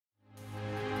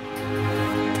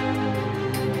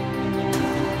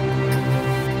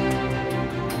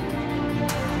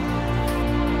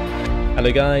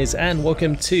Hello guys, and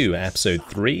welcome to episode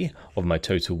 3 of my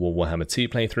Total War Warhammer 2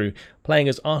 playthrough, playing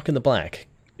as Arkhan the Black,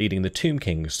 leading the Tomb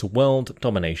Kings to world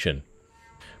domination.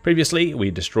 Previously we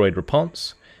destroyed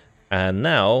Raponce, and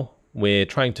now we're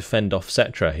trying to fend off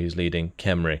Cetra, who's leading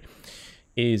Khemri.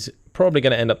 He's probably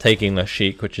going to end up taking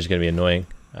Lashik, which is going to be annoying,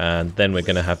 and then we're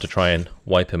going to have to try and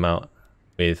wipe him out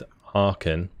with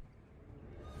Arkhan.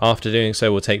 After doing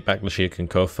so, we'll take back Lashik and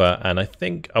Kofa, and I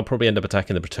think I'll probably end up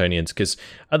attacking the Bretonnians, because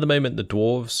at the moment the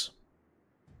Dwarves,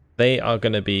 they are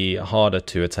going to be harder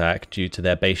to attack due to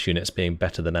their base units being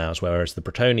better than ours, whereas the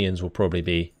Bretonnians will probably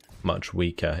be much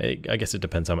weaker. I guess it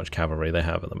depends how much cavalry they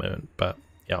have at the moment, but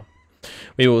yeah,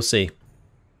 we will see.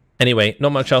 Anyway,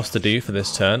 not much else to do for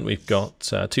this turn. We've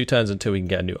got 2 turns until we can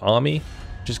get a new army,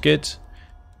 which is good.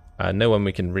 No one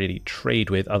we can really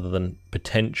trade with other than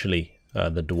potentially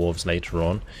the dwarves later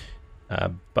on,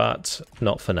 but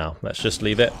not for now. Let's just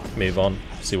leave it, move on,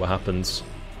 see what happens.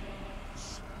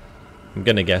 I'm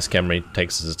gonna guess Khemri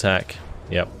takes his attack.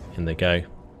 Yep, in they go.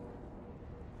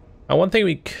 One thing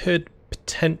we could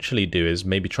potentially do is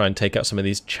maybe try and take out some of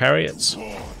these chariots.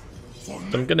 So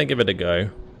I'm gonna give it a go.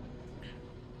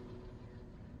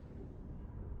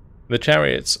 The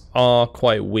chariots are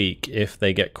quite weak if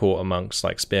they get caught amongst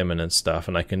like spearmen and stuff,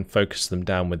 and I can focus them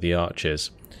down with the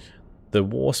archers. The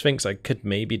War Sphinx, I could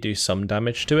maybe do some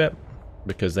damage to it,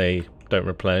 because they don't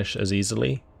replenish as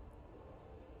easily.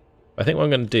 I think what I'm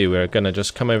going to do, we're going to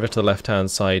just come over to the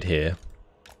left-hand side here,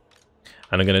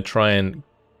 and I'm going to try and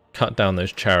cut down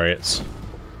those chariots.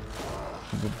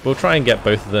 We'll try and get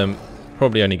both of them.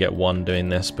 Probably only get one doing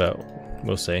this, but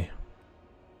we'll see.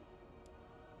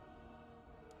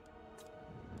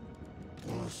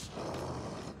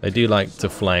 They do like to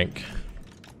flank.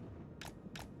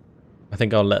 I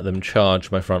think I'll let them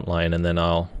charge my front line, and then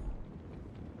I'll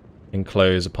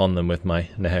enclose upon them with my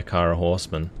Nehekara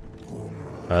horsemen.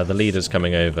 The leader's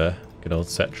coming over. Good old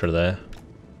Cetra there.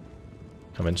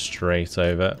 Coming straight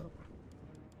over.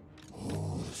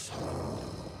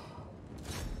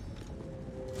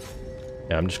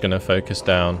 Yeah, I'm just going to focus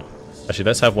down. Actually,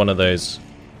 let's have one of those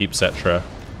keep Cetra.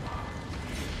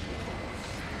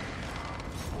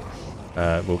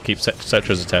 We'll keep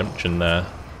Cetra's attention there.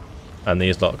 And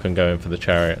these lot can go in for the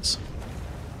chariots.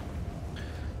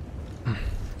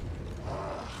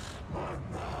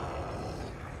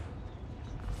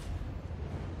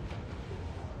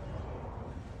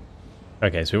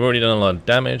 Okay, so we've already done a lot of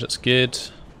damage, that's good.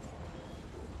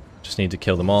 Just need to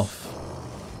kill them off.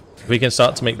 If we can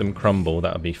start to make them crumble,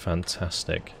 that would be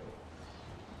fantastic.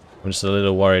 I'm just a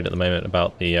little worried at the moment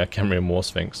about the Khemrian War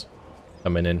Sphinx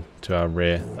coming in to our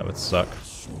rear. That would suck.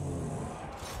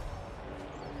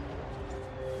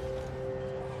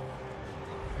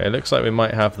 Okay, looks like we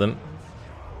might have them.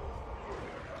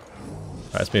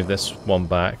 Right, let's move this one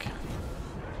back.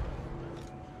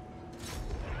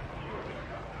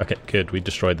 Okay, good, we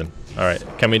destroyed them. Alright,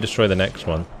 can we destroy the next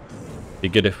one? Be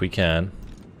good if we can.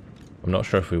 I'm not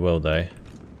sure if we will though.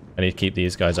 I need to keep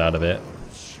these guys out of it.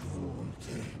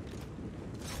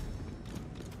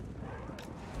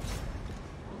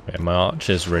 Okay, my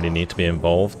archers really need to be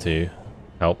involved to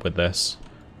help with this.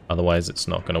 Otherwise it's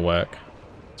not going to work.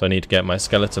 So I need to get my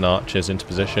skeleton archers into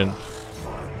position.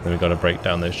 Then we've got to break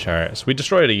down those chariots. We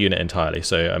destroyed a unit entirely,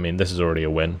 so I mean this is already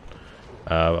a win.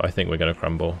 I think we're going to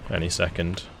crumble any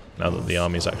second, now that the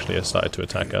armies actually have started to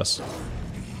attack us.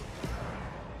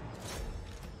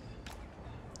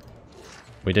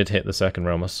 We did hit the second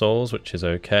realm of souls, which is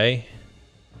okay.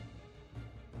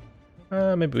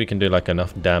 Maybe we can do like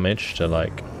enough damage to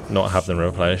like not have them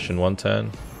replenish in one turn.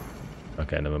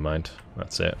 Okay, never mind.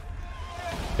 That's it.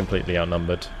 Completely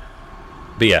outnumbered.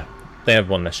 But yeah, they have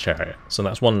one less chariot, so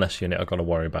that's one less unit I've got to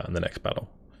worry about in the next battle,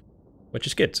 which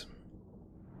is good.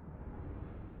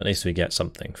 At least we get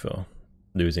something for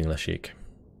losing Lashik.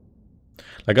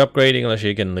 Like upgrading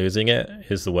Lashik and losing it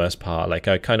is the worst part. Like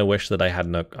I kind of wish that I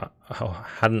hadn't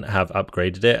have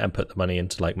upgraded it and put the money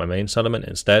into like my main settlement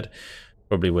instead.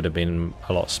 Probably would have been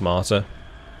a lot smarter.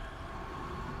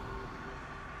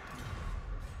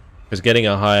 Because getting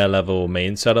a higher level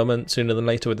main settlement sooner than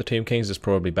later with the Tomb Kings is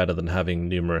probably better than having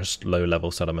numerous low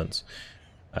level settlements.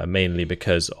 Mainly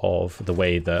because of the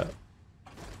way that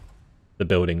the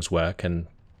buildings work and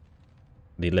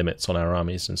the limits on our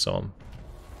armies and so on.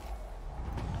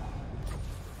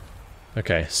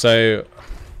 Okay, so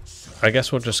I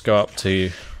guess we'll just go up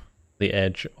to the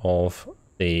edge of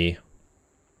the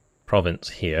province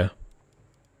here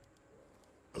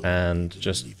and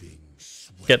just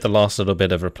get the last little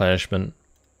bit of replenishment.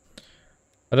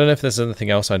 I don't know if there's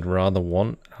anything else I'd rather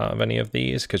want out of any of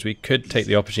these, because we could take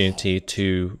the opportunity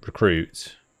to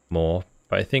recruit more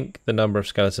But I think the number of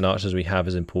skeleton archers we have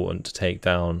is important to take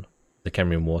down the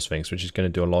Khemrian War Sphinx, which is going to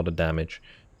do a lot of damage.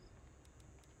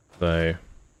 So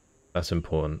that's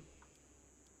important.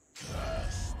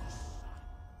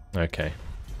 Okay.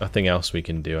 Nothing else we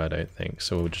can do, I don't think.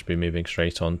 So we'll just be moving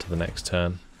straight on to the next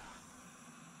turn.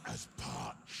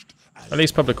 At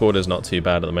least public order is not too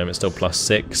bad at the moment. It's still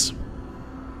 +6.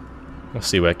 We'll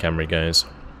see where Khemri goes.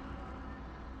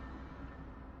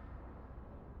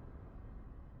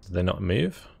 Did they not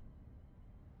move?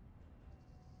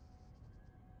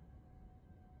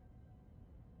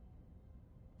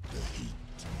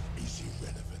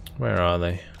 Where are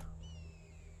they?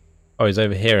 Oh, he's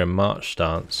over here in March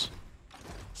stance.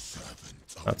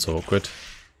 That's awkward.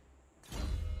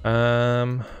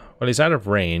 Well, he's out of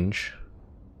range.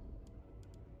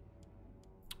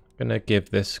 Gonna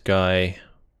give this guy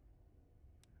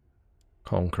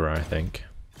Conqueror, I think.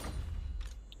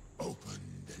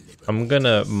 I'm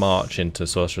gonna march into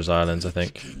Sorcerer's Islands, I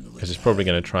think, because he's probably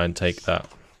gonna try and take that.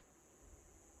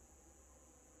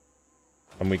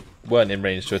 And we weren't in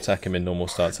range to attack him in normal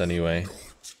starts anyway.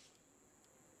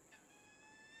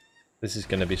 This is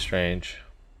gonna be strange.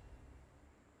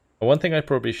 One thing I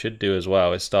probably should do as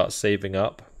well is start saving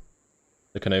up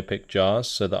the Canopic jars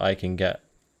so that I can get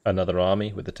another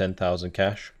army with the 10,000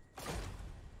 cash.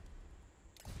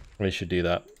 We should do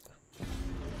that.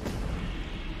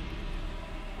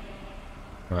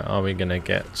 Right, are we gonna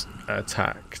get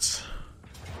attacked?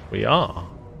 We are.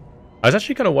 I was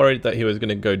actually kind of worried that he was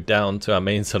gonna go down to our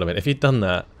main settlement. If he'd done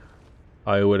that,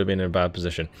 I would have been in a bad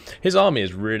position. His army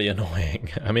is really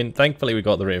annoying. I mean, thankfully we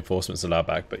got the reinforcements allowed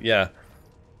back, but yeah.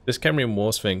 This Khemrian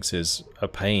War Sphinx is a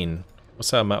pain.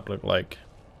 What's our map look like?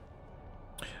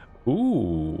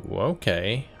 Ooh,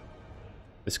 okay.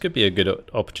 This could be a good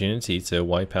opportunity to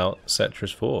wipe out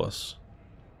Cetra's force.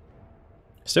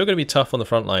 Still going to be tough on the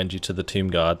front line due to the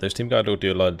Tomb Guard. Those Tomb Guard will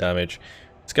do a lot of damage.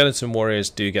 Skeleton Warriors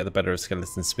do get the better of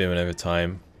Skeleton Spearmen over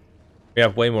time. We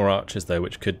have way more archers though,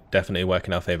 which could definitely work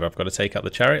in our favour. I've got to take out the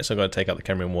chariots, so I've got to take out the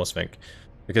Khemrian War Sphinx.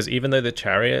 Because even though the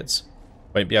chariots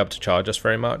won't be able to charge us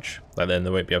very much, and then they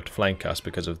won't be able to flank us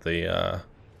because of the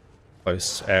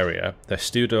close area, they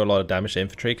still do a lot of damage to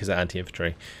infantry because they're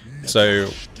anti-infantry. So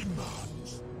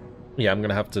yeah, I'm going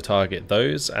to have to target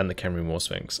those and the Khemrian War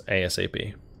Sphinx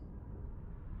ASAP.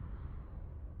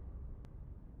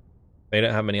 They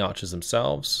don't have many archers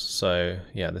themselves, so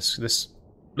yeah, this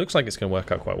looks like it's going to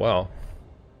work out quite well.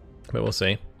 But we'll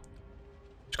see.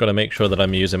 Just got to make sure that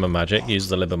I'm using my magic, use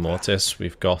the Liber Mortis.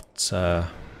 We've got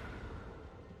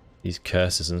these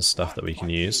curses and stuff that we can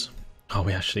use. Oh,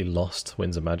 we actually lost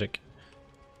Winds of Magic.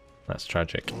 That's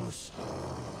tragic.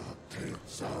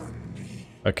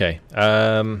 Okay,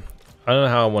 I don't know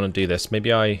how I want to do this.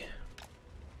 Maybe I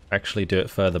actually do it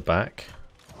further back,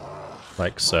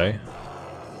 like so.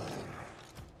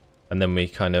 And then we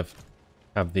kind of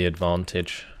have the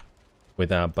advantage with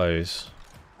our bows.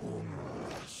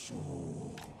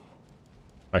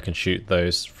 I can shoot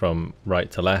those from right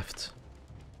to left.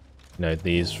 You know,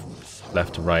 these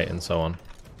left to right and so on.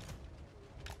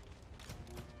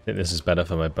 I think this is better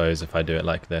for my bows if I do it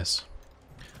like this.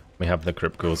 We have the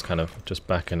Crypt Ghouls kind of just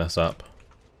backing us up.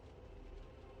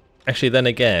 Actually, then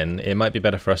again, it might be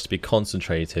better for us to be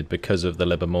concentrated because of the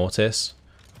Liber Mortis.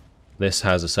 This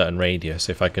has a certain radius.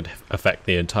 If I could affect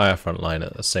the entire front line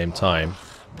at the same time,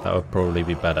 that would probably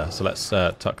be better. So let's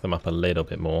tuck them up a little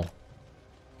bit more.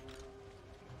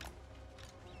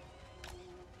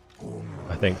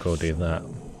 I think we'll do that.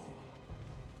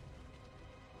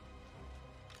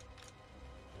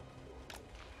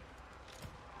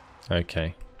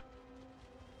 Okay.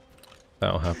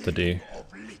 That'll have to do.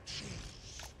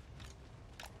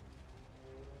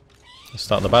 Let's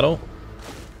start the battle.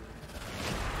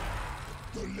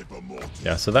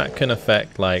 Yeah, so that can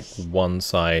affect like one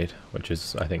side, which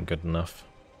is I think good enough.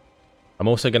 I'm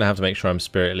also going to have to make sure I'm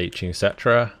Spirit Leeching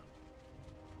Cetra.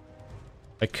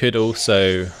 I could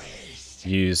also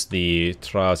use the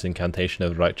Trials Incantation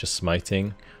of Righteous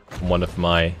Smiting on one of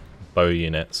my bow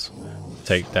units to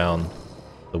take down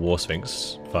the War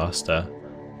Sphinx faster.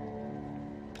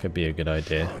 Could be a good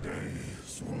idea.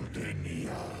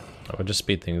 I would just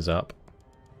speed things up.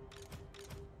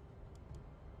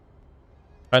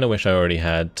 Kinda wish I already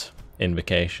had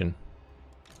Invocation.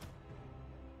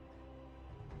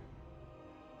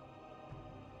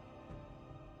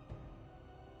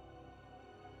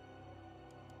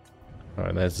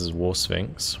 Alright, there's his War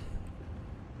Sphinx.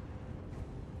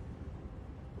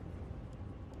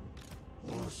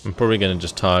 I'm probably going to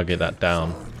just target that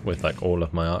down with like all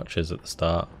of my archers at the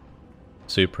start.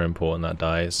 Super important that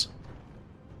dies.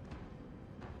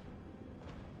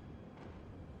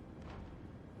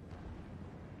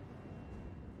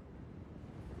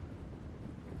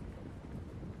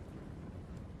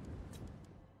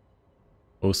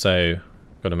 Also,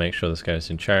 got to make sure the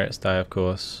skeleton chariots die, of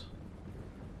course.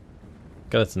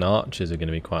 Skeleton archers are going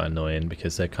to be quite annoying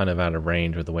because they're kind of out of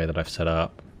range with the way that I've set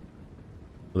up.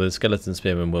 Although the skeleton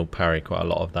spearmen will parry quite a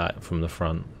lot of that from the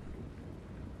front.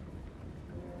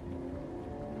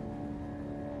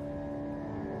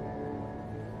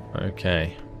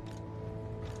 Okay.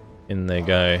 In they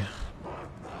go.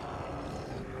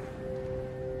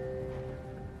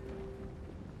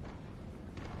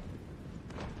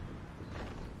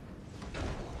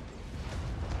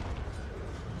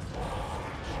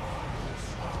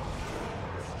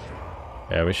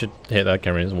 Yeah, we should hit that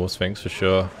Cameron's War Sphinx for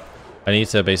sure. I need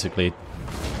to basically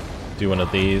do one of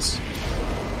these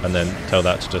and then tell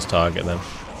that to just target them.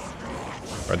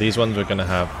 Right, these ones we're going to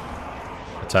have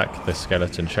attack the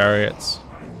skeleton chariots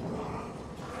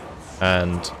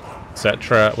and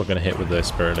etc. We're going to hit with the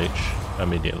Spirit Leech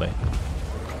immediately.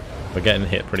 We're getting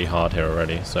hit pretty hard here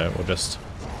already, so we'll just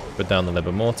put down the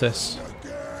Liber Mortis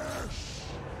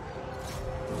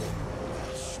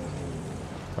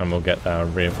and we'll get our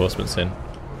reinforcements in.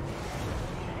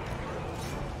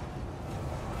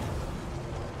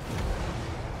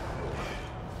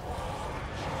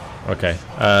 Okay,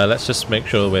 let's just make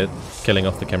sure we're killing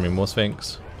off the Khemri War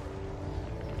Sphinx.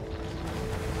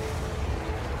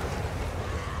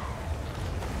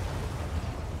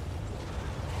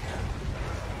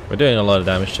 We're doing a lot of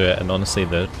damage to it, and honestly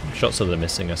the shots that are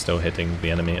missing are still hitting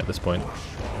the enemy at this point.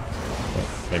 Well,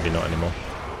 maybe not anymore.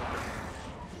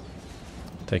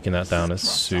 Taking that down is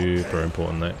super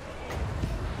important though.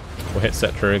 We'll hit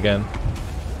Cetra again.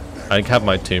 I have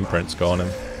my Tomb Prince go on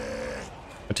him.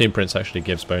 My Tomb Prince actually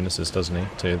gives bonuses, doesn't he,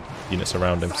 to units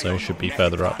around him, so he should be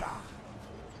further up.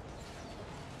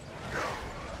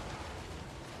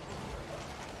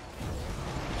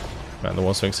 Right, the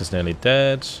War Sphinx is nearly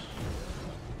dead.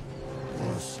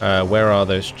 Where are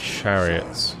those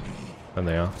chariots? And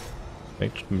they are. We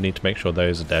need to make sure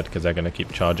those are dead because they're going to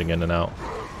keep charging in and out.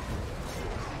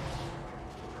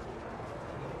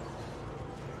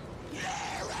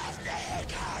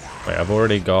 Wait, I've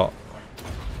already got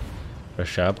a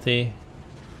Shabti.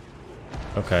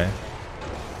 Okay.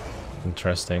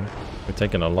 Interesting. We're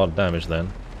taking a lot of damage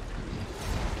then.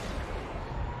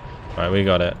 Right, we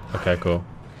got it. Okay, cool.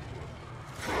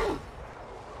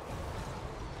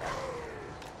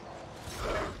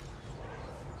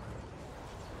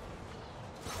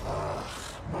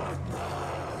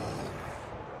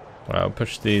 Right, I'll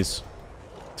push these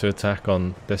to attack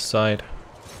on this side.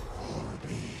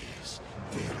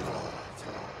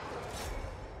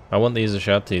 I want these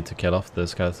Ashabti to kill off the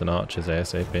skeleton archers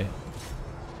ASAP.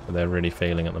 But they're really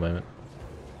failing at the moment.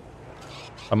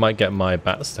 I might get my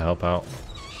bats to help out.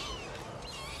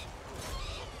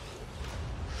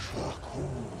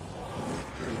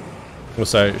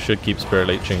 Also, should keep Spirit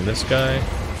Leeching this guy.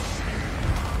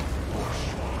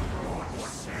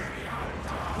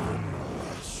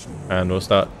 And we'll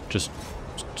start just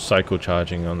cycle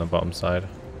charging on the bottom side.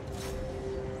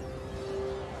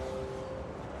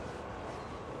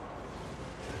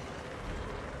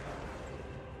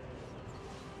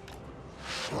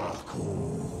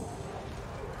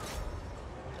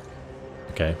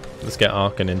 Okay, let's get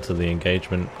Arkhan into the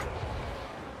engagement.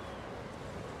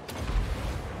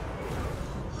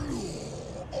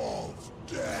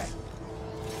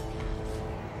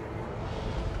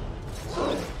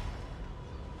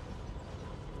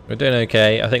 We're doing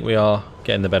okay. I think we are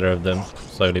getting the better of them,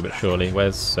 slowly but surely.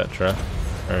 Where's Cetra?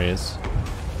 There he is.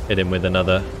 Hit him with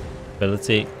another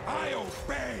ability.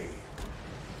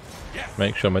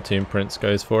 Make sure my Tomb Prince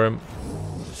goes for him.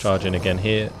 Charge in again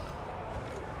here.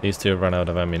 These two have run out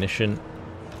of ammunition.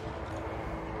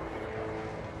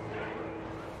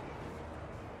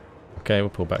 Okay,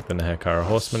 we'll pull back the Nehekara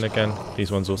Horsemen again.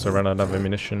 These ones also run out of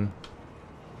ammunition.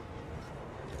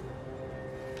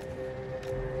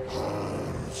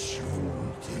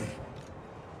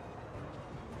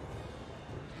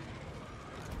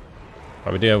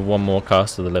 Right, we do have one more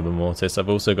cast of the Liber Mortis. I've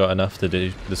also got enough to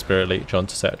do the Spirit Leech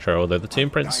onto Cetra, although the Tomb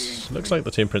Prince, looks like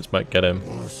the Tomb Prince might get him.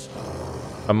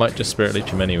 I might just Spirit Leech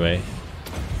him anyway.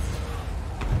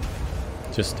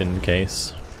 Just in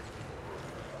case.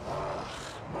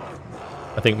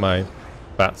 I think my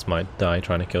bats might die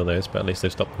trying to kill those, but at least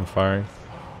they've stopped them firing.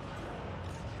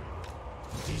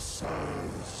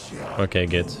 Okay,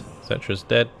 good. Cetra's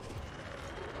dead.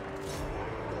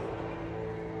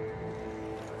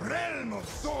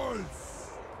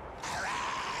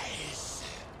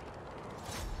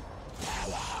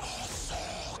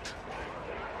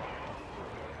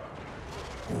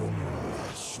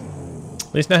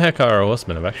 These Nehekara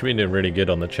Horsemen have actually been doing really good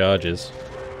on the charges.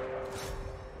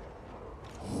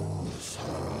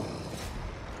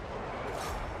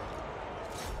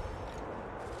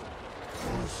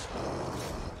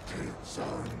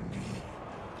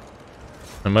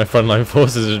 And my frontline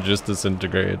forces are just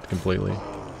disintegrated completely.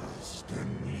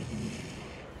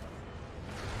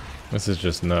 This is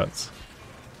just nuts.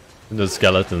 The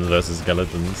skeletons versus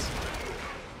skeletons.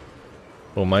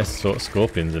 Well, my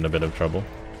scorpion's in a bit of trouble.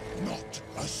 Not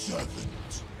a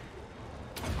servant.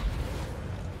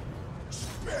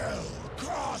 Spell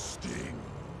casting.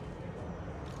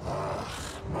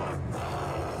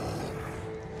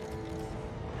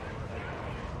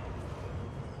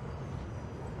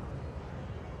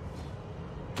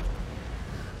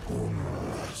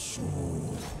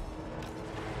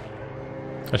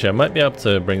 Actually, I might be able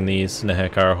to bring these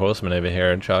Nehekara horsemen over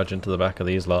here and charge into the back of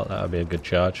these lot. That would be a good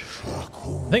charge.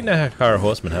 I think Nehekara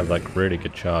horsemen have like really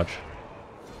good charge.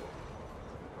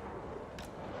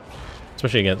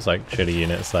 Especially against like shitty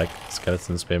units like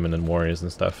skeleton spearmen and warriors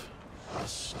and stuff.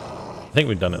 I think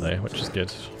we've done it though, which is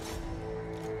good.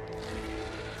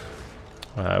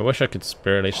 I wish I could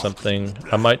Spirit Leash something.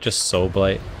 I might just Soul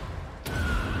Blight.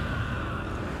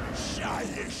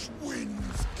 Shyish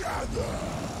winds gather.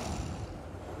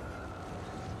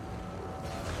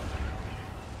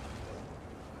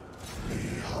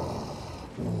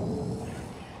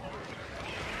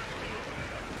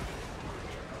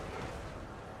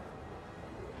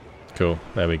 Cool,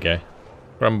 there we go.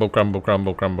 Grumble, grumble,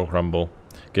 grumble, grumble, grumble.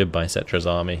 Goodbye, Cetra's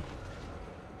army.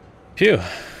 Phew.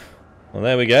 Well,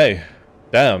 there we go.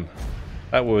 Damn.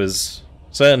 That was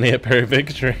certainly a pro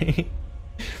victory.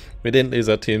 We didn't lose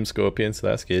our Tomb Scorpion, so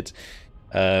that's good.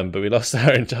 But we lost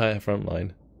our entire front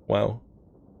line. Wow.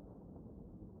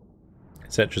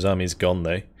 Cetra's army's gone,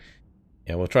 though.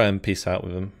 Yeah, we'll try and peace out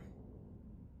with him.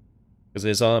 Because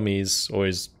his armies, or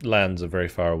his lands, are very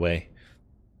far away.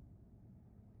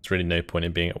 There's really no point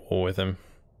in being at war with him.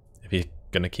 If he's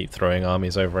going to keep throwing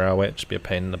armies over our way, it'd just be a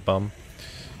pain in the bum.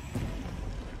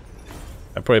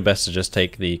 I'd probably best to just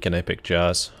take the Canopic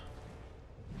Jars.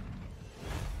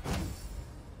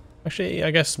 Actually, I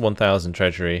guess 1000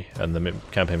 treasury and the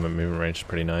campaign movement range is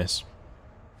pretty nice.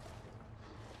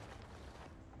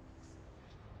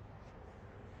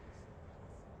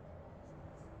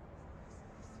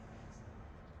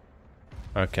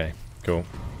 Okay, cool.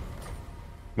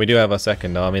 We do have our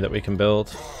second army that we can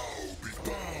build.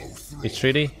 Peace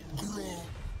treaty?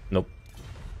 Nope.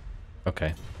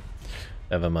 Okay.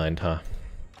 Never mind, huh?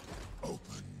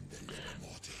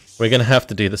 We're gonna have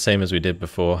to do the same as we did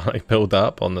before, like build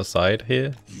up on the side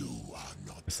here.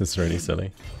 This is really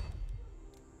silly.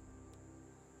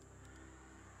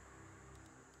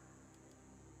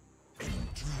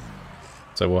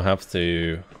 So we'll have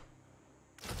to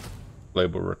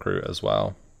global recruit as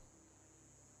well.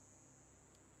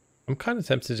 I'm kind of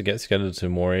tempted to get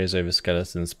skeleton warriors over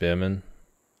skeleton spearmen.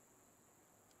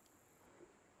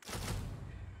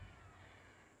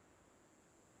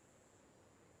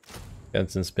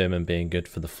 Skeleton spearmen being good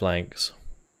for the flanks.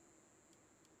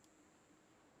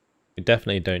 We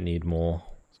definitely don't need more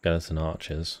skeleton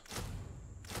archers.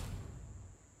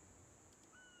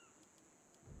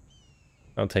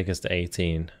 That'll take us to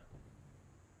 18.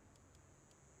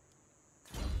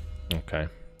 Okay.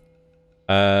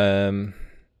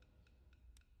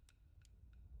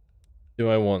 Do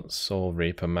I want Soul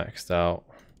Reaper maxed out?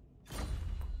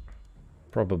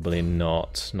 Probably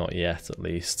not. Not yet, at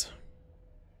least.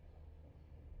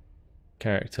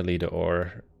 Character Leader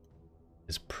Aura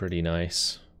is pretty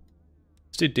nice.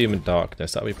 Let's do Doom and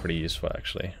Darkness. That'll be pretty useful,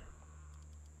 actually.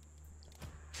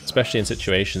 Especially in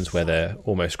situations where they're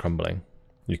almost crumbling.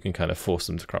 You can kind of force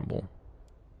them to crumble.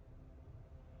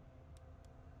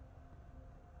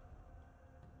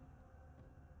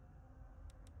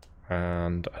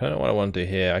 And I don't know what I want to do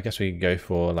here. I guess we could go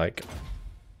for like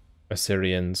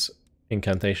Assyrian's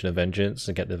Incantation of Vengeance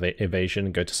and get the evasion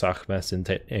and go to Sachm's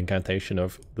Incantation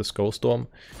of the Skullstorm.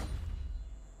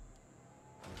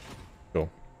 Cool.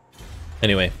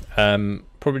 Anyway,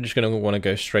 probably just going to want to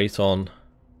go straight on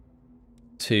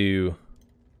to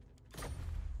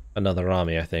another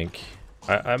army, I think.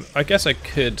 I guess I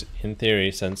could, in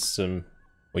theory, send some,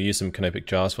 or use some Canopic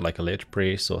Jars for like a Lich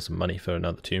Priest or some money for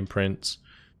another Tomb Prince.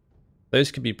 Those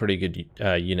could be pretty good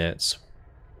units,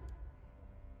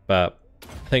 but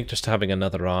I think just having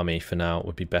another army for now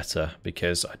would be better,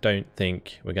 because I don't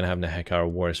think we're going to have Nehekara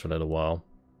Warriors for a little while.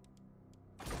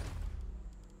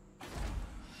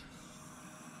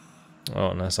 Oh,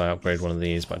 unless I upgrade one of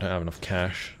these, but I don't have enough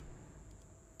cash.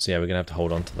 So yeah, we're going to have to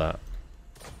hold on to that.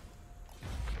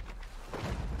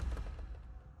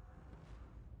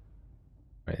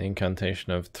 Right, the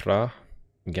Incantation of Thra.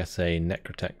 Get a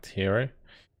Necrotect hero.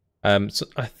 So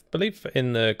I believe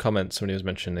in the comments somebody was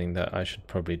mentioning that I should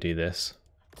probably do this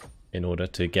in order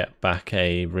to get back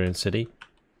a ruined city,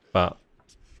 but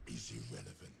is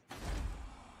irrelevant.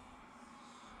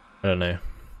 I don't know.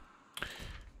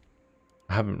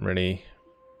 I haven't really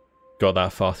got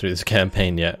that far through this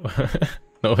campaign yet.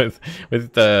 Not with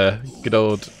the good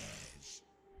old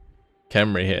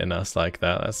Camry hitting us like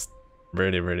that. That's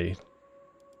really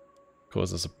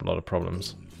caused us a lot of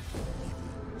problems.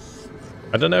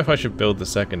 I don't know if I should build the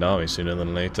second army sooner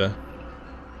than later.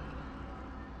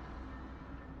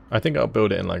 I think I'll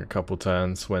build it in like a couple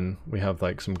turns when we have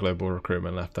like some global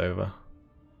recruitment left over.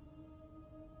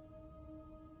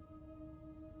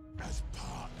 As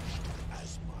parched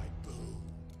as my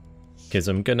bones. Because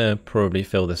I'm gonna probably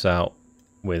fill this out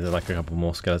with like a couple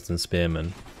more skeleton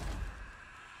spearmen.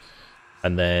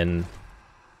 And then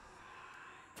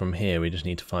from here we just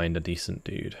need to find a decent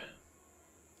dude.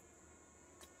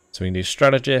 So we can do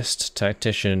strategist,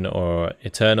 tactician, or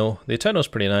eternal. The eternal's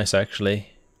pretty nice actually.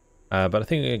 But I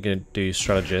think we're going to do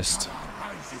strategist.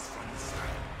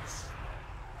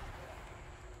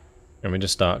 And we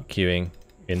just start queuing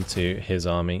into his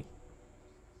army.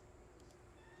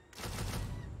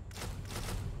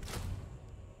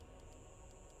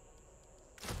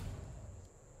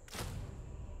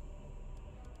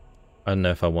 I don't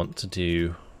know if I want to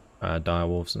do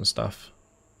direwolves and stuff.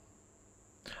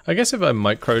 I guess if I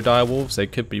micro direwolves, they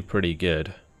could be pretty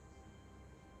good.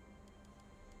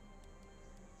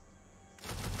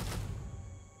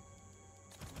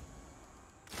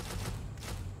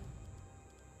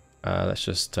 Let's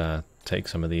just take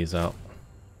some of these out.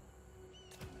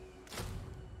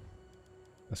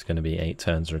 That's going to be 8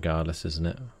 turns regardless, isn't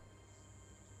it?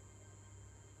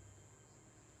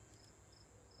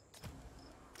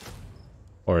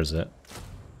 Or is it?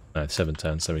 No, 7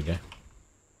 turns, there we go.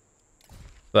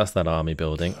 That's that army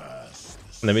building.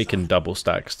 And then we can double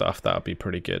stack stuff, that would be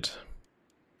pretty good.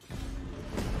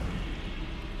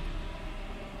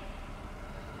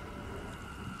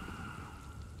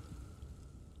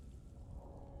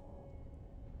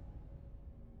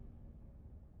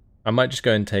 I might just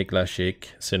go and take Lashik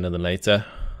sooner than later.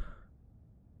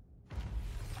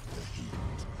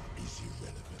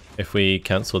 If we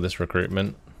cancel this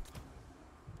recruitment,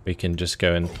 we can just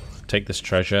go and take this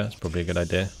treasure. It's probably a good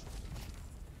idea.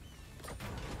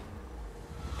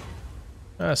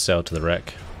 Sell to the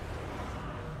wreck.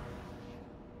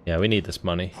 Yeah, we need this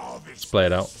money. Let's play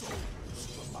it out.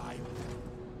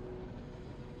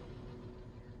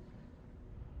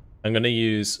 I'm going to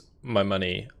use my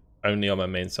money only on my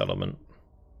main settlement.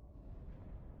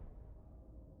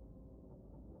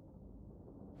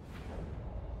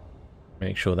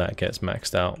 Make sure that gets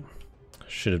maxed out.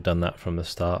 Should have done that from the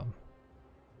start.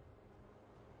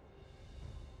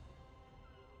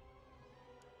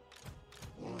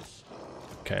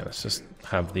 Okay, let's just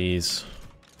have these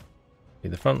be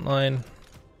the front line.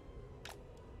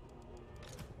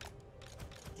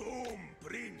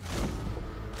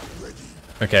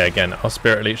 Okay, again, I'll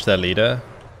Spirit Leech their leader.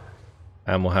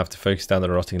 And we'll have to focus down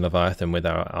the Rotting Leviathan with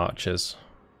our archers.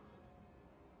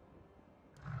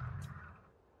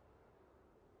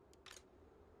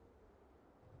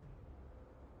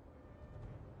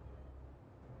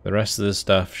 The rest of the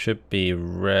stuff should be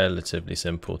relatively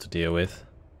simple to deal with.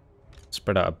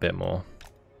 Spread out a bit more.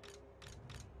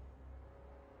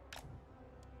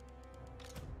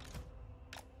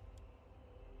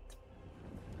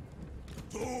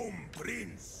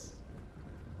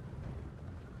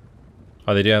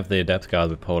 Oh, they do have the Adept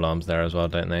Guard with pole arms there as well,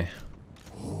 don't they?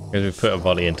 Because we put a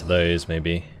volley into those,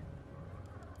 maybe.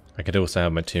 I could also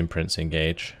have my Tomb Prince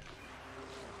engage.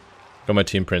 Got my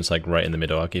Tomb Prince like right in the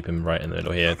middle. I'll keep him right in the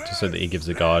middle here, just so that he gives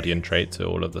a Guardian trait to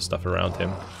all of the stuff around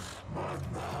him.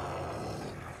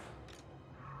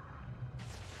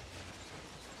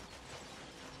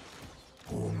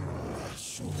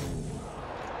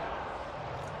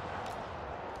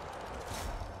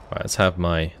 Right, let's have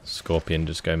my Scorpion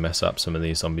just go mess up some of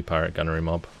these zombie pirate gunnery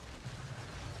mob.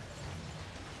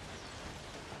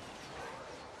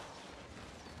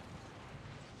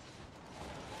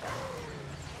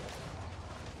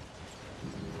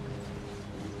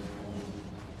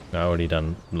 I've already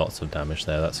done lots of damage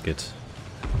there, that's good. See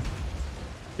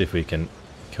if we can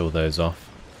kill those off.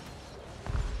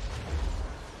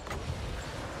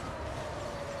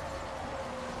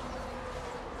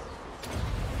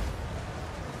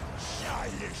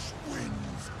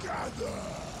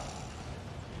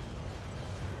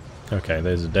 Okay,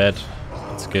 those are dead.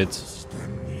 That's good.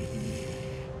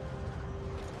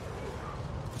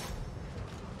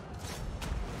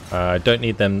 I don't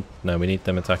need them. No, we need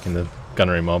them attacking the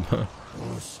gunnery mob. Arkhan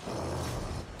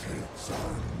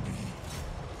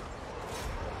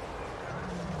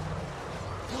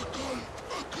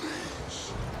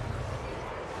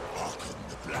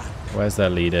the Black. Where's their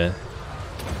leader?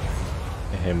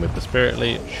 Hit him with the Spirit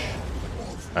Leech.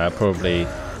 Probably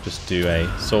just do a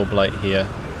Soul Blight here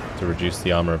to reduce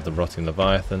the armor of the Rotting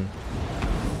Leviathan.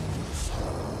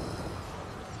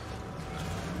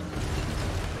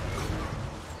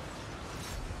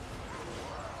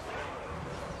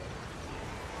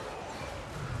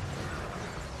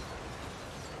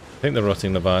 I think the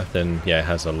Rotting Leviathan, yeah,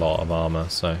 has a lot of armor,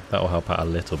 so that will help out a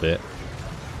little bit.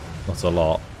 Not a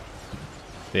lot.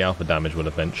 The alpha damage will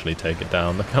eventually take it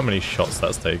down. Look how many shots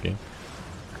that's taking.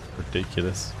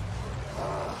 Ridiculous.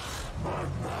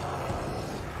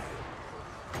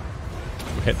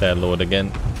 We hit their lord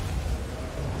again.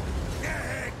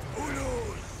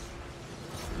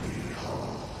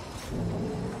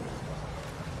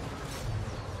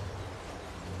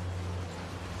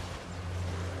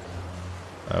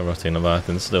 Rotting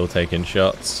Leviathan's still taking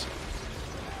shots.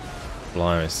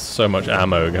 Blimey, so much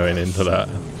ammo going into that.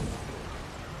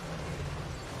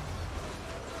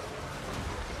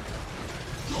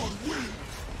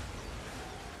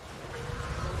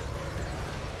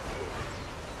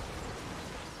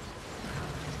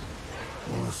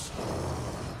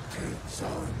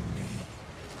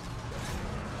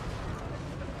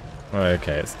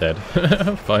 Okay, it's dead.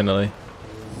 Finally.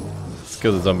 Let's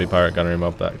kill the zombie pirate gunnery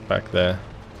mob back there.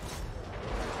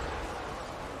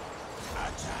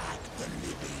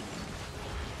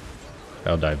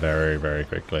 They'll die very, very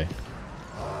quickly.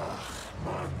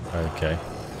 Okay.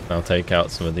 I'll take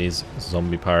out some of these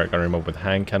zombie pirate gunnery mob with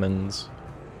hand cannons.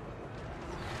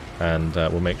 And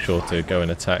we'll make sure to go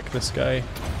and attack this guy.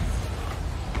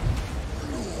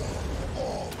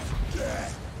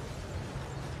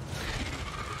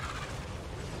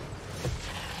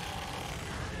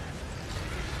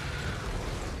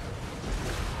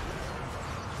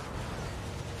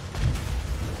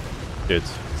 Good.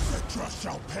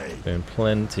 Doing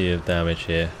plenty of damage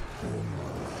here.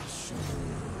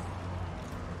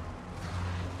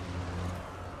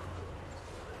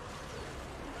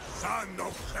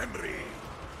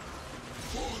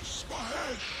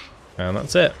 And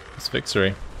that's it. It's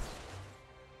victory.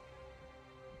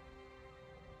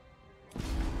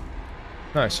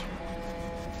 Nice.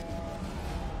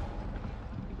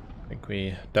 I think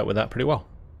we dealt with that pretty well.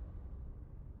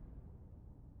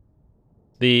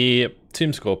 The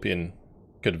Tomb Scorpion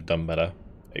could have done better.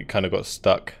 It kind of got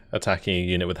stuck attacking a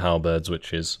unit with halberds,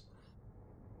 which is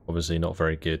obviously not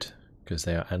very good because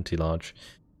they are anti-large.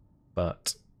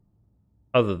 But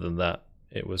other than that,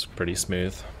 it was pretty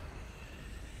smooth.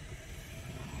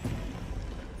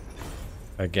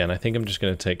 Again, I think I'm just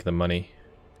going to take the money.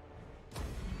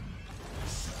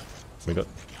 We got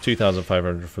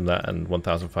 2,500 from that and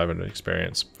 1,500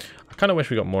 experience. I kind of wish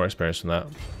we got more experience from that,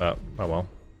 but oh well.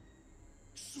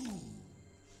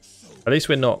 At least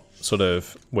we're not sort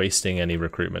of wasting any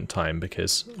recruitment time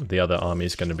because the other army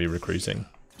is going to be recruiting.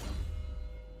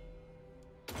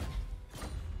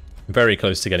 Very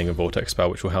close to getting a Vortex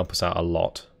spell, which will help us out a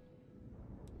lot.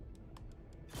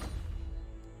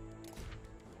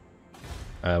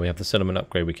 We have the settlement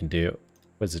upgrade we can do.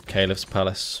 Wizard Caliph's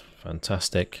Palace.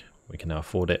 Fantastic. We can now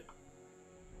afford it.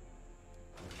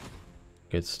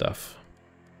 Good stuff.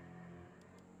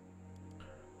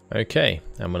 Okay,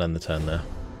 and we'll end the turn there.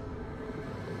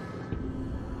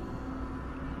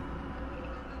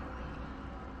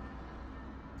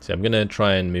 So I'm going to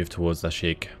try and move towards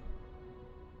Lashik.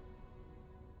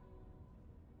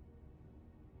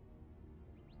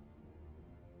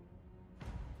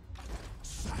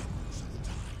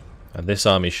 And this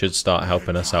army should start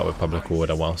helping us out with public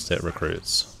order whilst it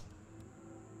recruits.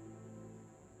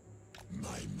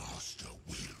 My master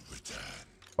will return.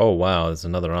 Oh wow, there's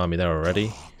another army there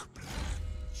already.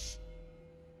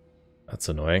 That's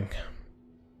annoying.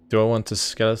 Do I want a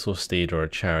skeletal steed or a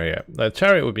chariot? The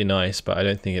chariot would be nice, but I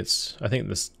don't think it's... I think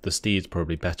the steed's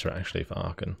probably better actually for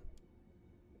Arkhan.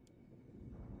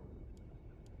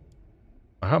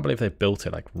 I can't believe they built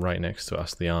it like right next to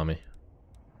us, the army.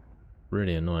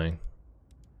 Really annoying.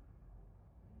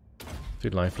 Do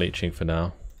life leeching for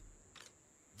now.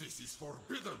 This is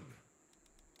forbidden.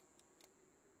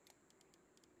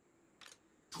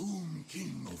 Tomb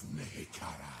King of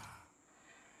Nehekara.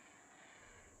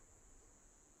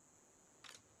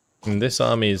 And this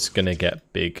army is going to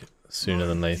get big sooner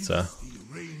than later.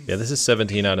 Yeah, this is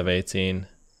 17 out of 18.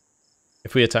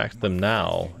 If we attacked them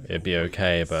now, it'd be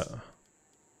okay, but...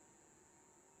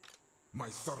 My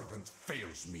servant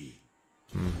fails me.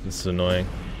 This is annoying.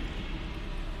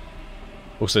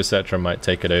 Also, Cetra might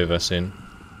take it over soon.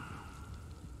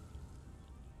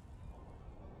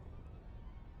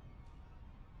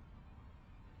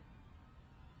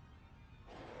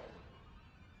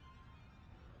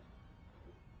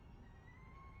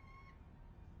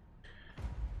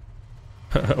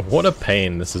 What a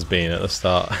pain this has been at the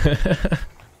start.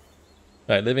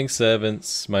 Right, living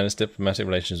servants, minus diplomatic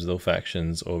relations with all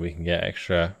factions, or we can get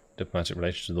extra diplomatic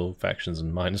relations with all factions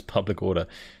and minus public order.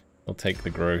 I'll take the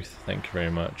growth, thank you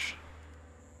very much.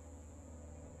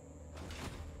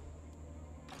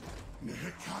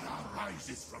 Nehekara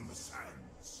rises from the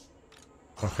sands.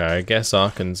 Okay, I guess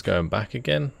Arkhan's going back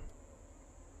again.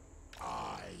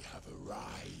 I have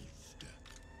arrived.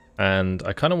 And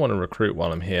I kind of want to recruit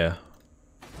while I'm here.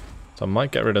 So I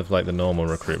might get rid of like the normal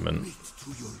recruitment. To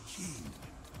your king.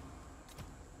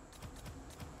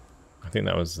 I think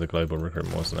that was the global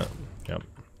recruitment, wasn't it? Yep.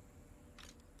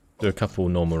 Do a couple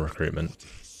normal recruitment.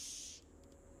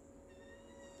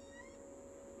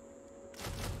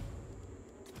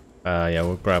 Yeah,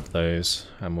 we'll grab those,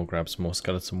 and we'll grab some more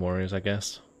skeleton warriors, I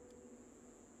guess.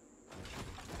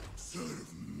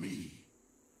 Serve me.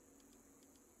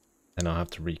 And I'll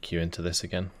have to re-queue into this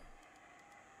again.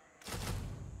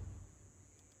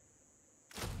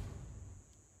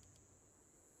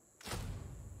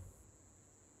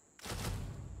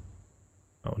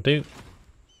 That'll do.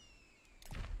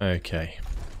 Okay.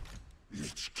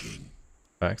 Lich King.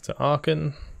 Back to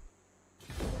Arkhan.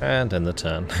 And end the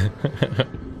turn.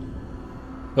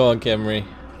 Go on, Khemri.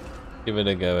 Give it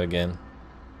a go again.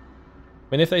 I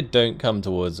mean, if they don't come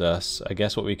towards us, I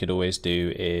guess what we could always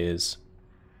do is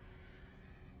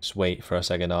just wait for a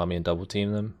second army and double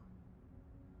team them.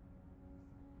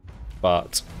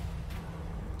 But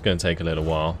it's going to take a little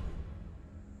while.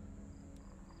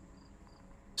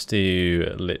 Let's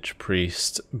do Lich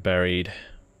Priest buried.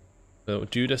 Oh,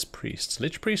 Judas Priests.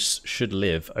 Lich Priests should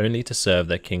live only to serve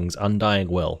their king's undying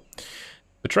will.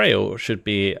 Betrayal should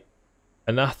be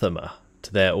anathema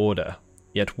to their order,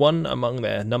 yet one among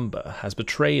their number has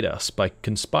betrayed us by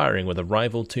conspiring with a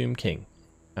rival tomb king.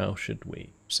 How should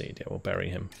we proceed? Yeah, we'll bury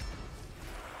him.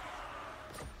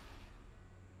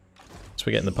 So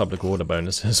we're getting the public order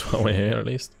bonuses while we're here, at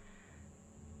least.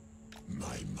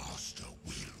 My master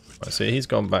will return. Right, so he's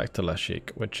gone back to Lashik,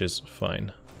 which is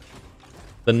fine.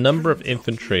 The number of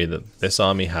infantry that this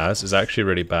army has is actually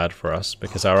really bad for us,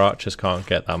 because our archers can't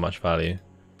get that much value.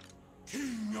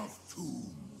 King of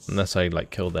tombs. Unless I, like,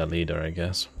 kill their leader, I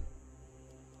guess.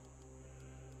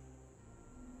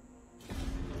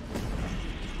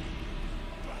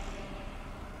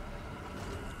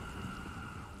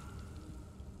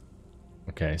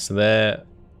 Okay, so their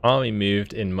army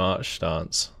moved in march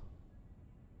stance.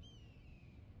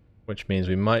 Which means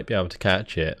we might be able to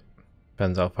catch it.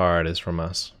 Depends how far it is from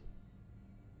us.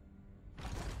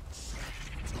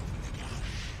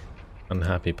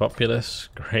 Unhappy populace,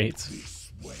 great.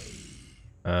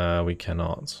 We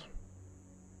cannot.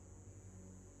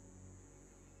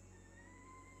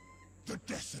 The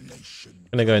desolation.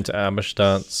 Gonna go into ambush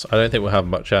stance. I don't think we'll have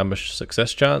much ambush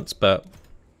success chance, but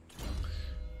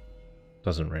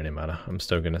doesn't really matter. I'm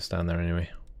still gonna stand there anyway.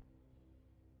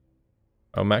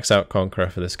 I'll max out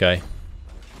Conqueror for this guy.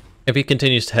 If he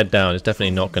continues to head down, he's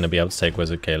definitely not going to be able to take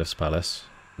Wizard Caliph's Palace.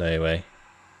 No way.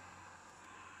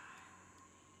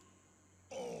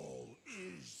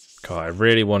 God, I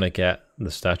really want to get the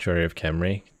Statuary of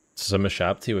Khemri. Some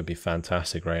Shabti would be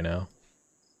fantastic right now.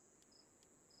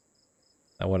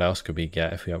 And what else could we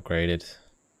get if we upgraded?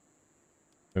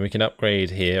 I mean, we can upgrade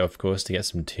here, of course, to get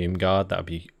some Tomb Guard. That would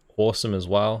be awesome as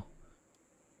well.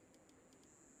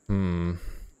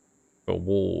 But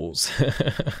walls.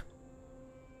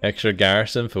 Extra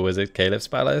garrison for Wizard Caliph's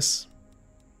Palace?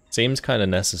 Seems kind of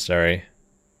necessary.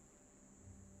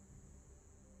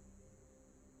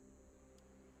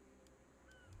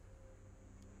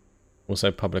 Also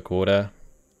public order.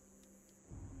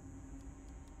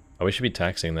 Oh, we should be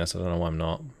taxing this. I don't know why I'm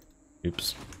not.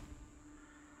 Oops.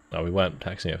 No, we weren't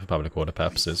taxing it for public order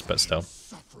purposes, but still.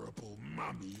 Insufferable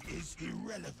mummy is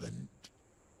irrelevant.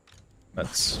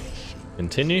 Let's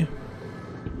continue.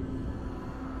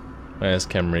 Where's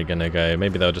Khemri gonna go?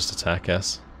 Maybe they'll just attack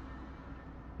us.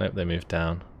 Nope, they moved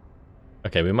down.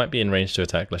 Okay, we might be in range to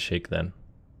attack Lashik then.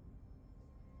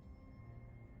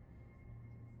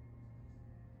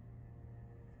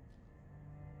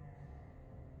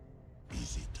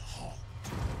 Is it hot?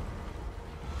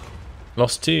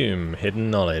 Lost Tomb, hidden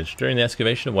knowledge. During the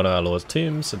excavation of one of our lord's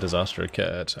tombs, a disaster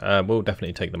occurred. We'll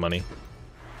definitely take the money.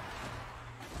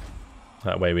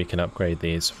 That way we can upgrade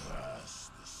these.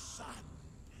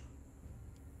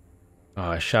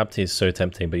 Ah, Shabti is so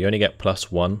tempting, but you only get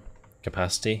 +1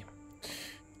 capacity,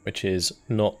 which is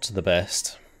not the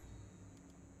best.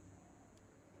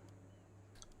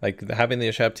 Like, having the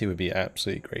Shabti would be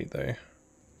absolutely great, though.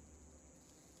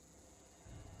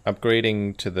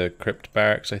 Upgrading to the Crypt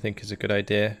Barracks, I think, is a good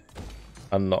idea.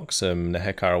 Unlock some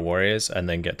Nehekara warriors, and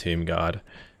then get Tomb Guard.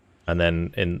 And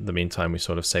then in the meantime, we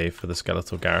sort of save for the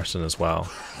skeletal garrison as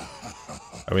well.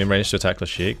 Are we in range to attack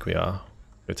Lashik? We are.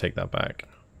 We'll take that back.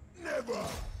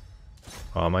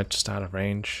 Oh, am I just out of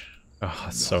range? Oh,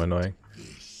 that's so annoying.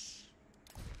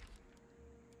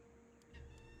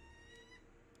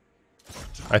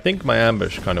 I think my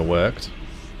ambush kind of worked.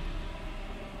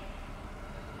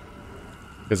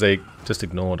 Because they just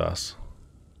ignored us.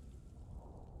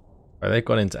 Right, they've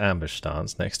gone into ambush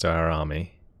stance next to our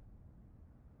army.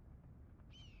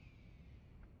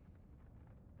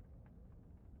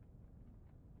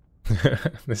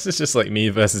 This is just like me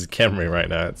versus Khemri right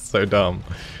now. It's so dumb.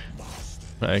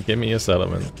 Alright, give me your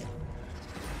settlement.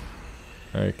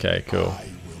 Okay, cool.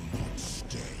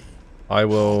 I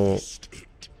will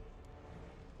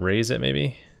raise it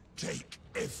maybe?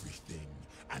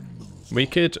 We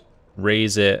could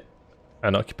raise it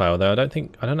and occupy, although I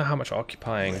don't know how much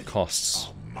occupying costs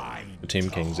for Tomb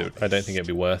Kings. I don't think it'd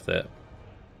be worth it.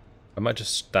 I might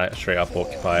just straight up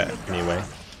occupy it anyway.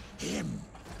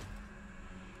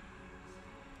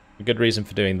 A good reason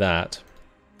for doing that.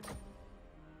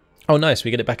 Oh nice,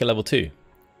 we get it back at level 2.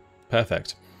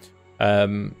 Perfect.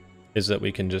 Is that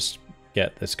we can just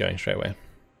get this going straight away.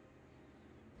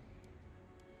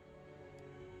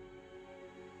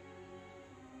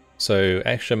 So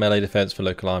extra melee defense for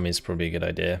local armies is probably a good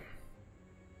idea.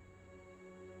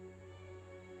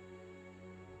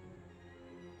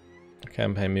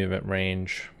 Campaign movement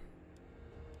range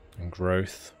and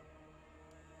growth.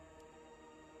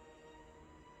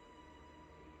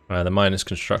 The minus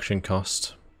construction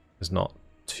cost is not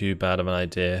too bad of an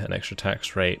idea. An extra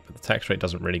tax rate, but the tax rate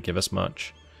doesn't really give us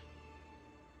much.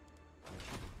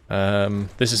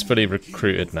 This is fully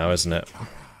recruited now, isn't it?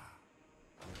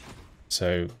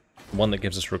 So one that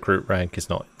gives us recruit rank is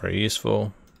not very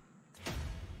useful.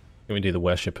 Can we do the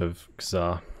worship of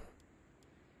Khazar?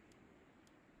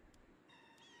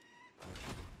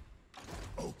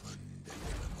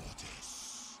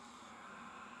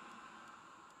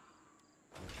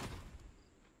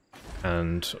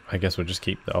 And I guess we'll just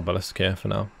keep the obelisk here for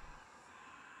now.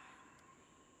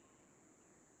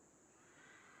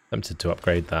 Tempted to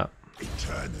upgrade that.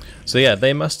 So yeah,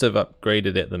 they must have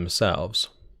upgraded it themselves.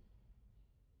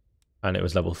 And it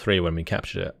was level 3 when we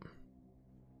captured it.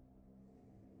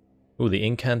 Ooh, the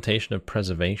Incantation of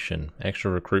Preservation. Extra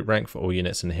recruit rank for all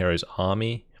units in the hero's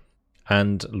army.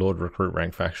 And Lord recruit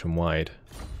rank faction wide.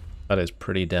 That is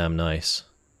pretty damn nice.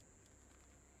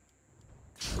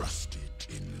 Trusted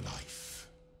in life.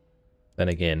 Then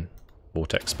again,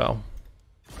 Vortex spell.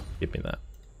 Give me that.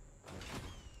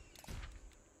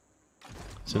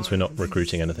 Since we're not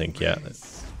recruiting anything yet,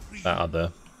 that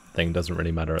other thing doesn't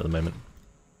really matter at the moment.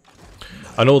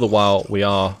 And all the while, we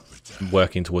are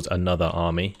working towards another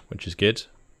army, which is good.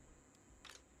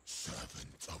 So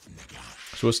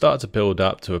we'll start to build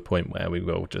up to a point where we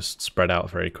will just spread out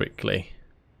very quickly.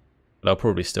 But I'll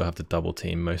probably still have to double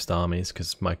team most armies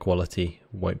because my quality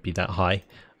won't be that high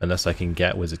unless I can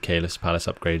get Wizard Kalis Palace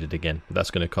upgraded again. But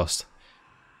that's going to cost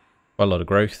quite a lot of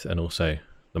growth and also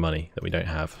the money that we don't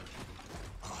have.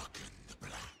 Arkhan the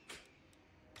Black.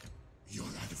 Your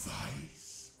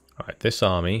advice. Alright, this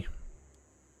army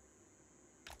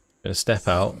going to step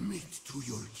out,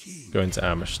 go into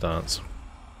ambush stance.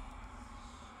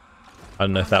 I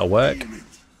don't know if that'll work, but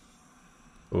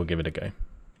we'll give it a go.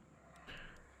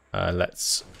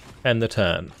 Let's end the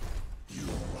turn.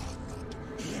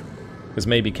 Because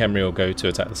maybe Khemri will go to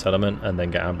attack the settlement and then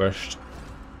get ambushed.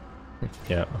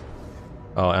 Yeah.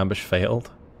 Oh, ambush failed.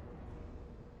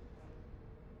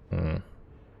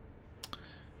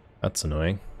 That's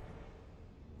annoying.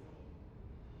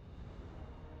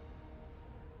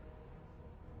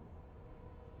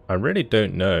 I really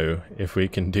don't know if we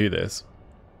can do this.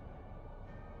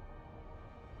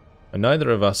 And neither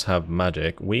of us have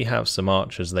magic. We have some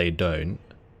archers, they don't.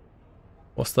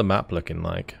 What's the map looking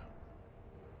like?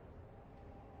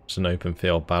 It's an open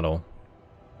field battle.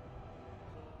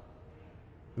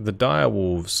 The dire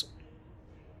wolves.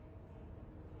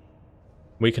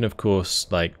 We can of course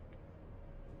like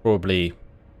probably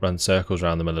run circles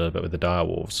around them a little bit with the dire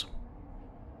wolves.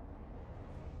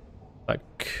 That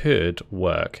could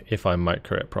work if I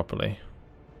micro it properly.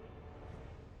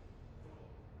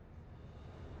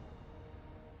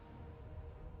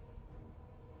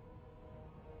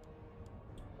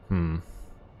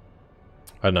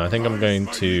 I don't know, I think I'm going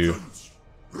to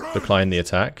decline the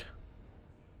attack.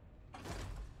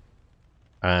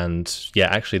 And yeah,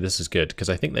 actually this is good, because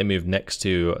I think they moved next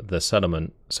to the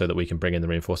settlement so that we can bring in the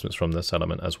reinforcements from the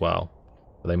settlement as well.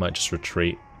 But they might just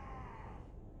retreat.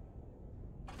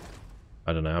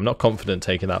 I don't know, I'm not confident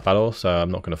taking that battle, so I'm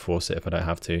not going to force it if I don't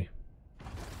have to.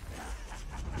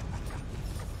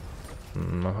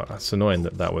 It's annoying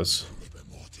that that was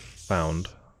found,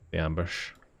 the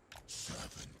ambush.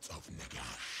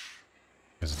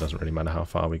 Because it doesn't really matter how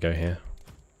far we go here.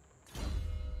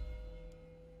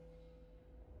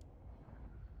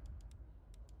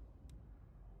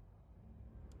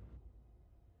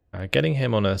 Getting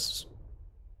him on a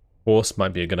horse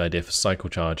might be a good idea for cycle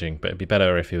charging, but it'd be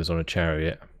better if he was on a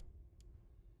chariot.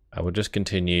 I will just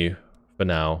continue for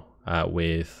now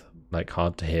with like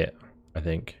hard to hit, I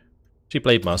think. Actually,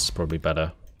 Blade Master is probably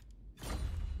better.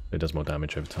 It does more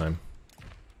damage over time.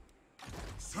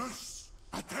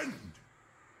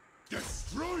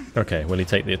 Okay, will he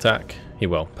take the attack? He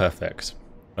will. Perfect.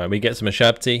 Right, we get some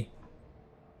Ashabti,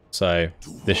 so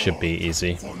this should be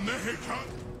easy.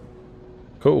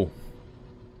 Cool.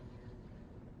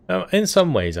 Now, in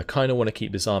some ways, I kind of want to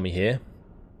keep this army here,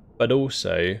 but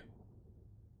also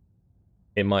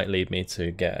it might lead me to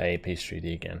get a peace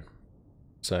treaty again.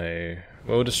 So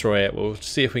we'll destroy it. We'll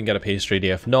see if we can get a peace treaty.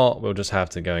 If not, we'll just have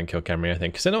to go and kill Khemri, I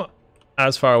think, because they're not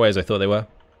as far away as I thought they were.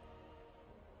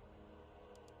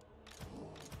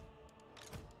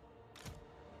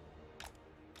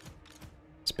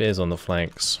 Spears on the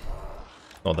flanks.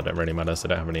 Not that it really matters. They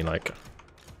don't have any like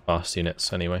fast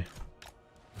units anyway.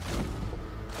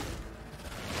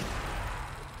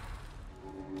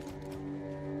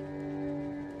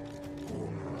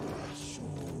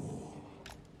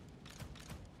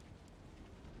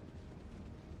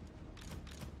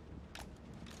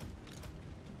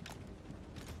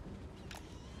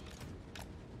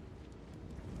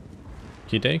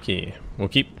 Okie dokie. We'll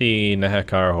keep the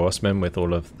Nehekara horsemen with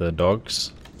all of the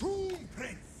dogs.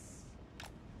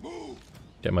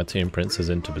 Get my Tomb Princes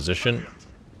into position.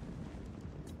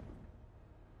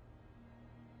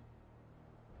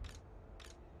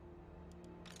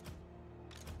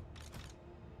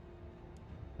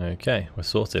 Okay, we're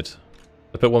sorted.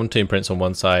 I put one Tomb Prince on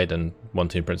one side and one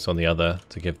Tomb Prince on the other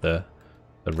to give the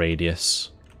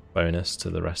radius bonus to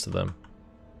the rest of them.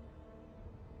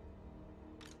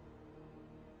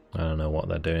 I don't know what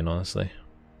they're doing, honestly.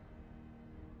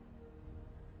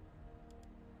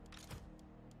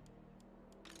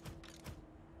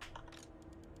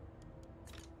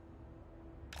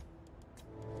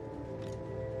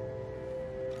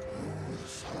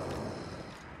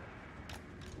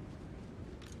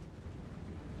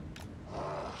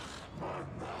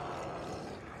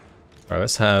 Alright,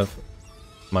 let's have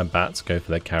my bats go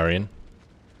for their carrion.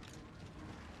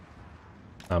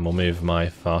 And we'll move my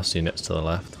fast units to the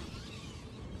left.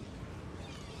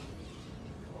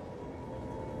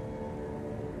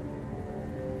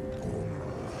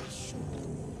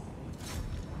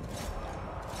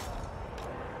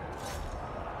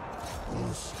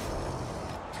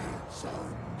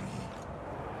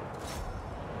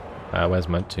 Where's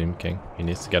my Tomb King? He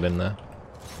needs to get in there.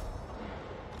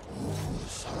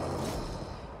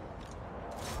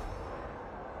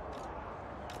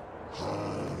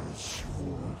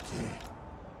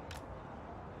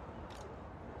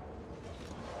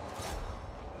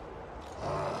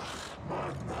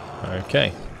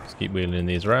 Okay, let's keep wheeling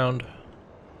these around.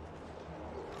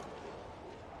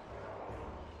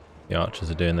 The archers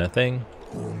are doing their thing.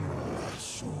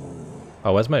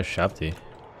 Oh, where's my Shabti?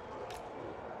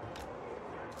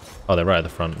 Oh, they're right at the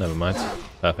front, never mind.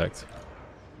 Perfect.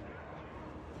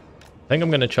 I think I'm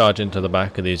going to charge into the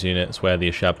back of these units where the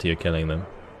Ashabti are killing them.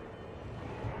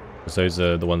 Because those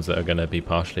are the ones that are going to be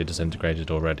partially disintegrated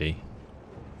already.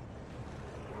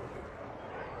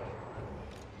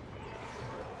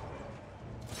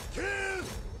 Kill!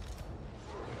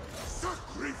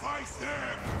 Sacrifice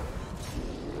them!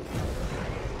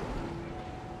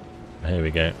 Here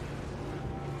we go.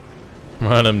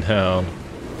 Run them down.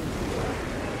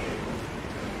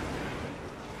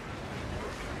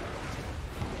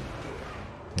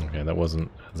 Okay, that wasn't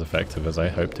as effective as I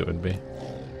hoped it would be.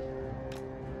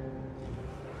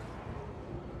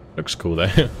 Looks cool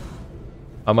though.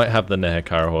 I might have the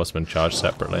Nehekara horsemen charge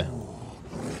separately.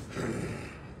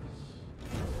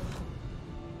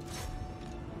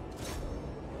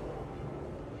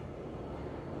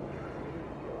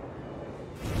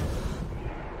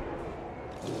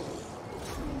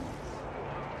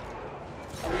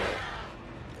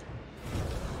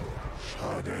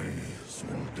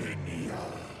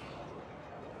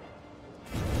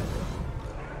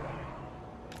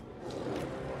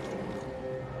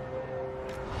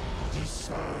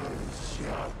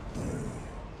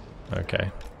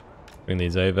 Okay, bring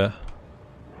these over.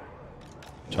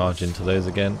 Charge into those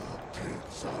again.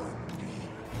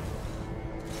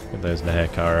 Get those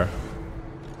Nehekara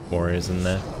warriors in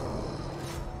there.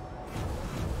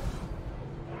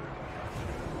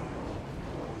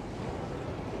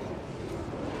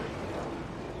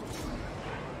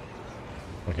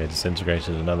 Okay,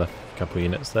 disintegrated another couple of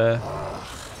units there.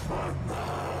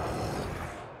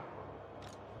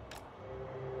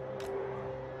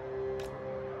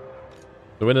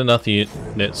 So with enough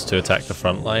units to attack the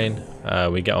front line,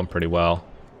 we get on pretty well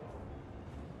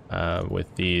with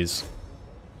these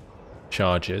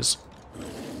charges.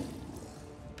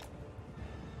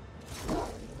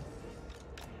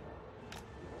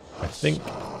 I think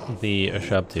the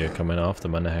Ushabti are coming after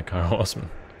my Nehekar horsemen.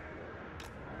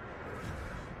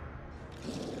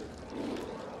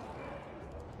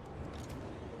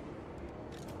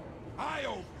 I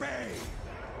obey.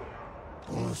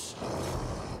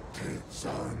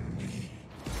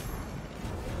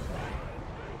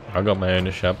 I got my own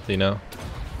Ushabti now.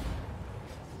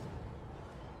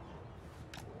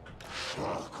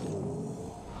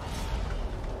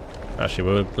 Actually,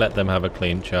 we'll let them have a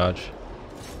clean charge.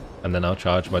 And then I'll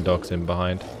charge my dogs in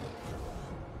behind.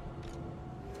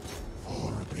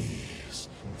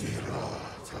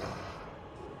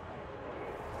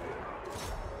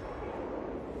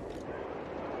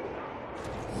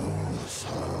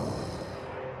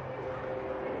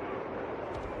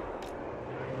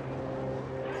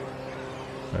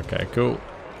 Okay, cool.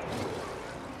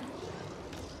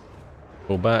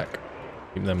 Pull back.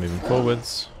 Keep them moving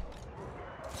forwards.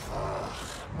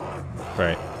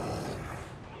 Great.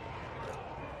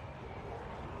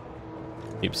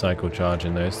 Keep cycle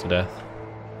charging those to death.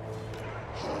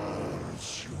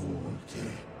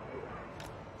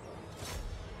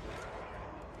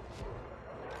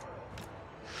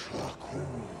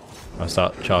 I'll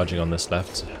start charging on this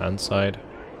left hand side.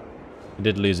 We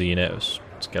did lose a unit of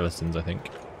skeletons, I think.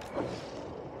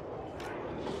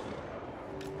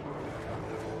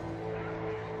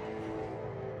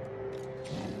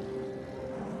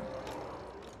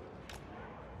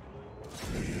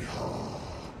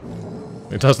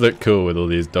 It does look cool with all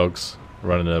these dogs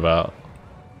running about.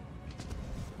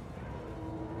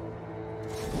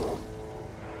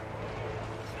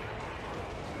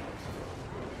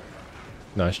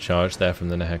 Nice charge there from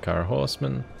the Nehekara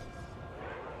horsemen.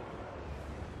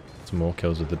 Some more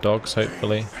kills with the dogs,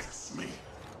 hopefully.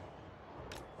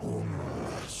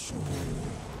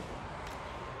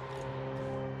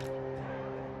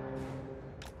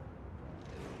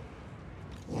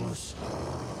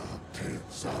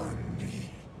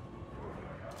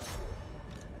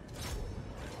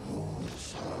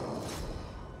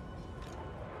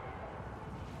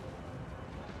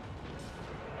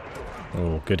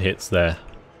 Oh, good hits there.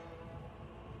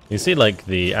 You see like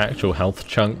the actual health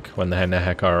chunk when the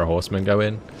Nehekara horsemen go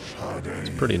in. It's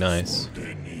pretty nice.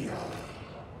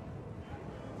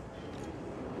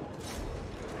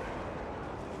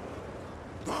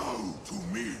 Bow to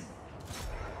me.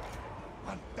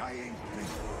 Undying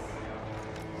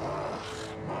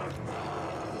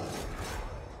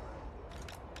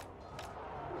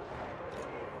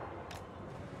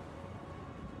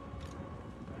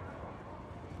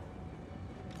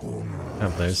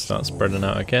Have those start spreading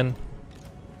out again.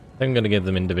 I'm going to give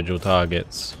them individual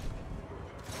targets.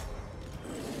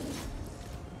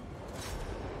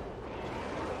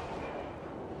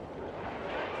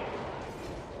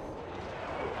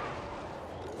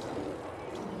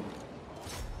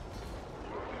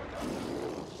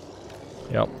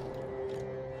 Yep.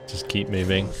 Just keep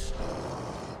moving.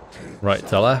 Right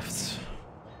to left.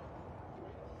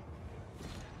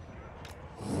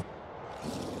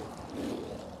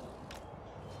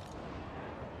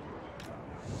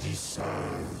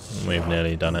 We've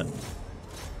nearly done it.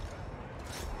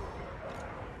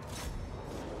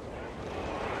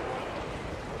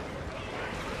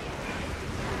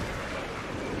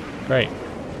 Great.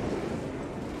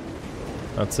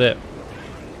 That's it.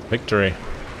 Victory.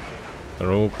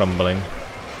 They're all crumbling.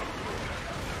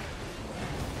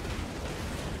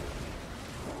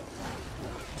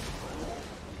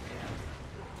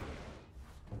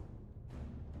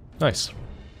 Nice.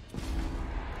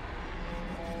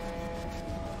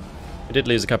 We did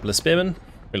lose a couple of spearmen.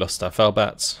 We lost our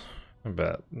Felbats,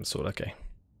 but it's all okay.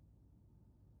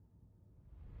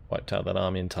 Wiped out that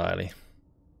army entirely.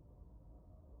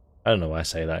 I don't know why I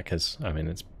say that, because I mean,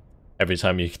 it's every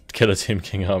time you kill a Tomb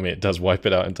King army, it does wipe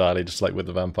it out entirely, just like with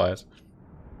the vampires.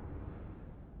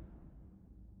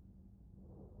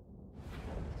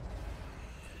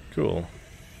 Cool.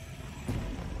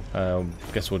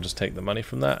 Guess we'll just take the money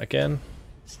from that again.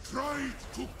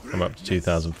 I'm up to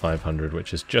 2,500,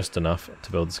 which is just enough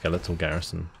to build a skeletal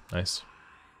garrison. Nice.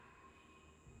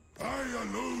 I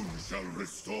alone shall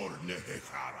restore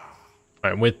Nehekara.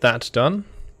 Right, with that done,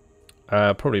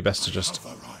 probably best to just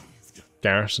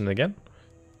garrison again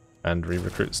and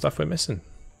re-recruit stuff we're missing.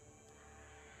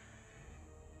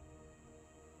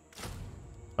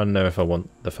 I don't know if I want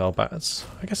the fell bats.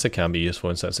 I guess they can be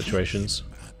useful in certain situations.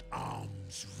 At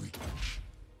arm's reach.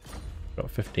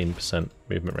 Got 15%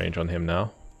 movement range on him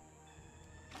now.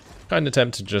 Kind of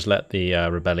tempted to just let the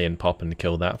rebellion pop and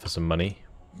kill that for some money.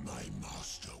 My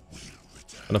master will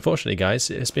return. And unfortunately,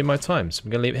 guys, it's been my time, so I'm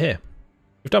going to leave it here.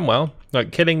 We've done well.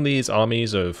 Like, killing these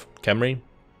armies of Khemri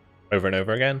over and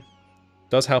over again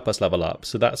does help us level up,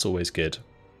 so that's always good.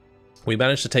 We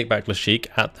managed to take back Lashik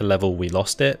at the level we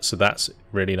lost it, so that's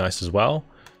really nice as well.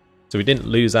 So we didn't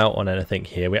lose out on anything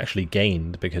here. We actually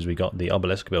gained because we got the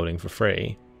obelisk building for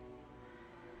free.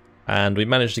 And we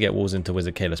managed to get walls into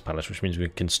Wizard Kaela's Palace, which means we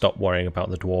can stop worrying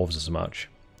about the dwarves as much.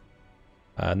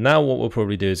 Now what we'll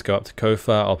probably do is go up to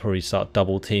Kofa. I'll probably start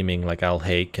double teaming like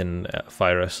Al-Haik and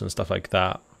Phyrus and stuff like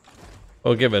that.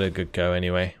 We'll give it a good go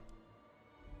anyway.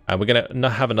 And we're going to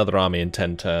have another army in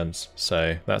 10 turns,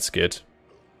 so that's good.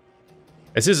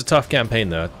 This is a tough campaign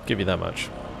though, I'll give you that much.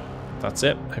 That's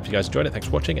it. Hope you guys enjoyed it. Thanks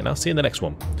for watching, and I'll see you in the next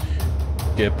one.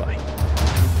 Goodbye.